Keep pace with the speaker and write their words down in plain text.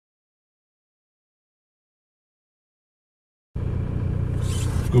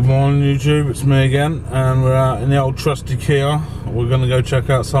Good morning YouTube, it's me again, and we're out in the old trusty Kia. We're going to go check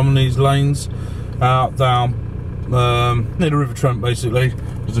out some of these lanes out down near the River Trent basically.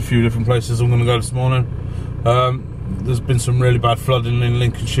 There's a few different places I'm going to go this morning. There's been some really bad flooding in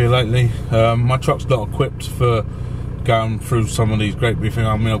Lincolnshire lately. My truck's not equipped for going through some of these great big things.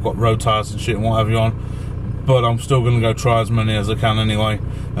 I mean, I've got road tyres and shit and whatever on, but I'm still going to go try as many as I can anyway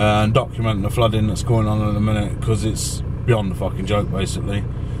and document the flooding that's going on in a minute, because it's beyond the fucking joke basically.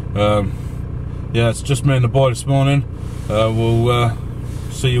 Yeah, it's just me and the boy this morning. We'll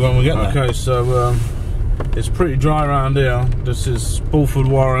see you when we get there. Okay, so it's pretty dry around here. This is Bulford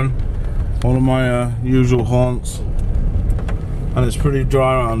Warren, one of my usual haunts, and it's pretty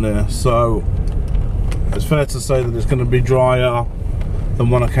dry around here, so it's fair to say that it's going to be drier than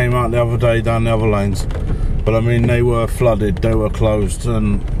when I came out the other day down the other lanes. But I mean, they were flooded, they were closed,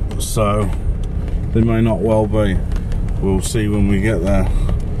 and so they may not well be. We'll see when we get there.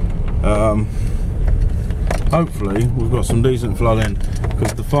 Hopefully we've got some decent flooding,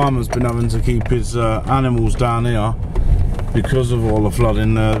 because the farmer's been having to keep his animals down here because of all the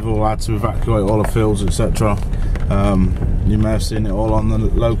flooding. They've all had to evacuate all the fields, etc. You may have seen it all on the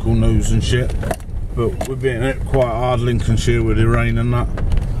local news and shit, but we're being hit quite hard Lincolnshire with the rain and that.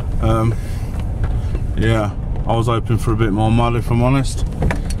 Yeah, I was hoping for a bit more mud, if I'm honest,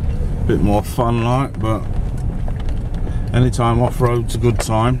 a bit more fun like, but anytime off-road's a good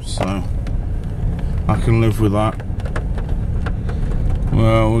time, so I can live with that.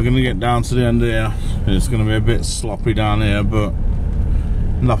 Well, we're going to get down to the end here. It's going to be a bit sloppy down here, but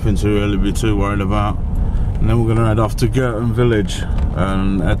nothing to really be too worried about. And then we're going to head off to Girton Village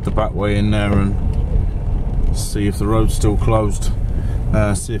and head the back way in there and see if the road's still closed.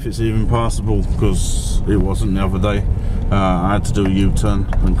 See if it's even passable, because it wasn't the other day. I had to do a U-turn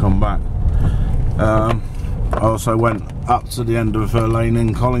and come back. I also went up to the end of a lane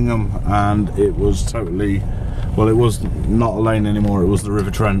in Collingham, and it was totally, well, it was not a lane anymore, it was the River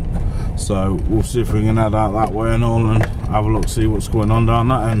Trent. So we'll see if we can head out that way and all and have a look, see what's going on down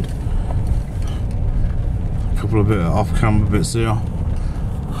that end. A couple of bit of off-camber bits here.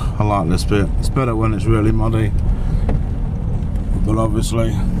 I like this bit. It's better when it's really muddy, but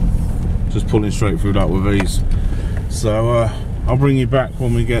obviously just pulling straight through that with ease. So I'll bring you back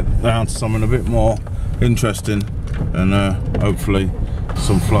when we get down to something a bit more interesting and hopefully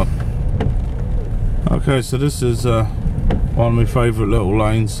some flood. Okay, so this is one of my favourite little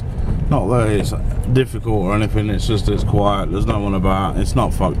lanes. Not that it's difficult or anything, it's just it's quiet, there's no one about, it's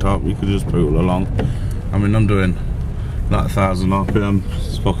not fucked up, you could just poodle along. I mean, I'm doing like 1000 RPM,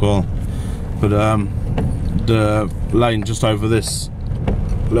 it's fuck all. But the lane just over this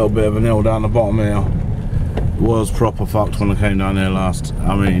little bit of an hill down the bottom here was proper fucked when I came down here last.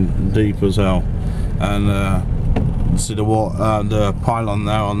 I mean, deep as hell. And see the water, the pylon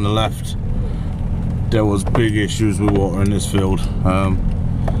there on the left, there was big issues with water in this field.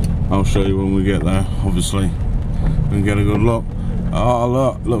 I'll show you when we get there, obviously. We can get a good look. Oh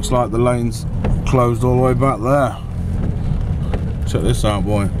look, looks like the lane's closed all the way back there. Check this out,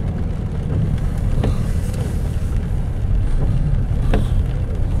 boy.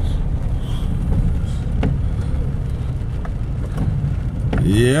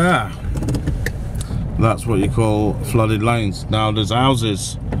 Yeah, that's what you call flooded lanes. Now there's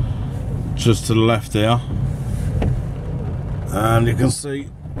houses just to the left here, and you can see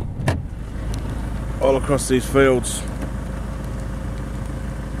all across these fields.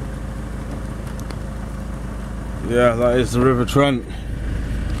 Yeah, that is the River Trent,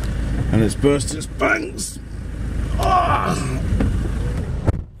 and it's burst its banks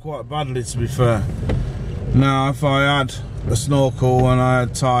quite badly, to be fair. Now if I had a snorkel and I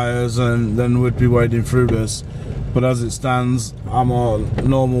had tyres, and then we'd be wading through this, but as it stands, I'm on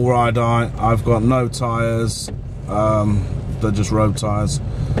normal ride height. I've got no tyres, they're just road tyres,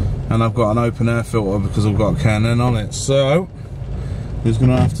 and I've got an open air filter because I've got a K&N on it. So he's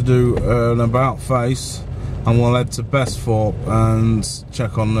going to have to do an about face, and we'll head to Bestthorpe and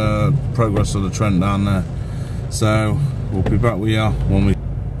check on the progress of the Trent down there. So we'll be back with you when we...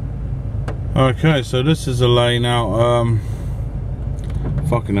 Okay, so this is a lane out,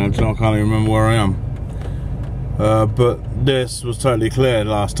 fucking hell, I can't even remember where I am. But this was totally cleared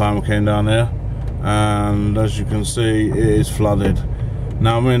last time I came down here, and as you can see, it is flooded.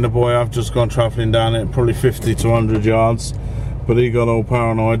 Now me and the boy have just gone travelling down it, probably 50 to 100 yards, but he got all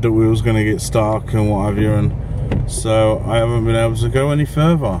paranoid that we was going to get stuck and what have you, and so I haven't been able to go any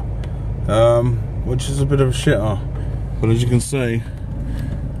further, which is a bit of a shitter. But as you can see,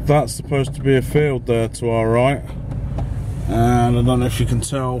 that's supposed to be a field there to our right, and I don't know if you can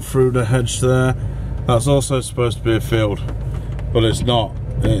tell through the hedge there, that's also supposed to be a field, but it's not.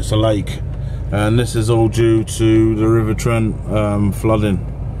 it's a lake, and this is all due to the River Trent flooding.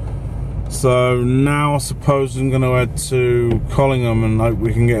 So now I suppose I'm going to head to Collingham and hope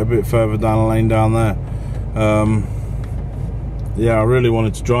we can get a bit further down the lane down there. Yeah, I really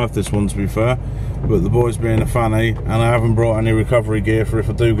wanted to drive this one, to be fair, but the boy's being a fanny, and I haven't brought any recovery gear for if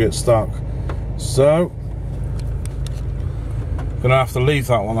I do get stuck. So gonna have to leave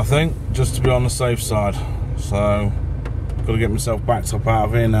that one, I think, just to be on the safe side. So got to get myself backed up out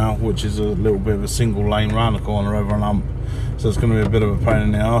of here now, which is a little bit of a single lane round the corner over an hump, so it's going to be a bit of a pain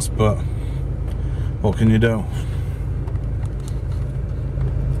in the ass, but what can you do?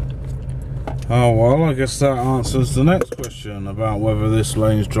 Oh well, I guess that answers the next question about whether this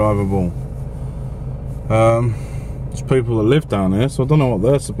lane's drivable. There's people that live down here, so I don't know what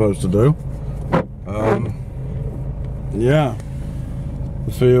they're supposed to do. Yeah,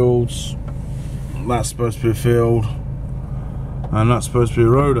 the fields, that's supposed to be a field, and that's supposed to be a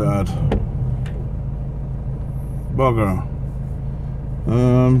road ahead. Bugger.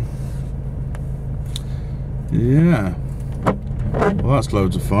 Yeah, well, that's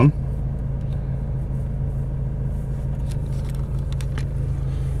loads of fun.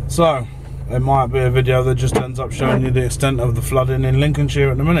 So it might be a video that just ends up showing you the extent of the flooding in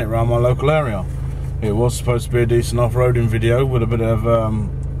Lincolnshire at the minute around my local area. It was supposed to be a decent off-roading video with a bit of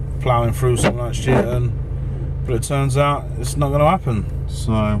ploughing through some of that shit, but it turns out it's not going to happen.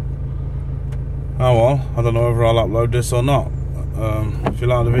 So, oh well, I don't know whether I'll upload this or not. If you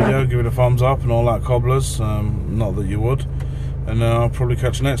like the video, give it a thumbs up and all that cobblers, not that you would, and I'll probably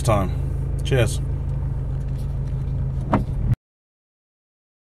catch you next time. Cheers.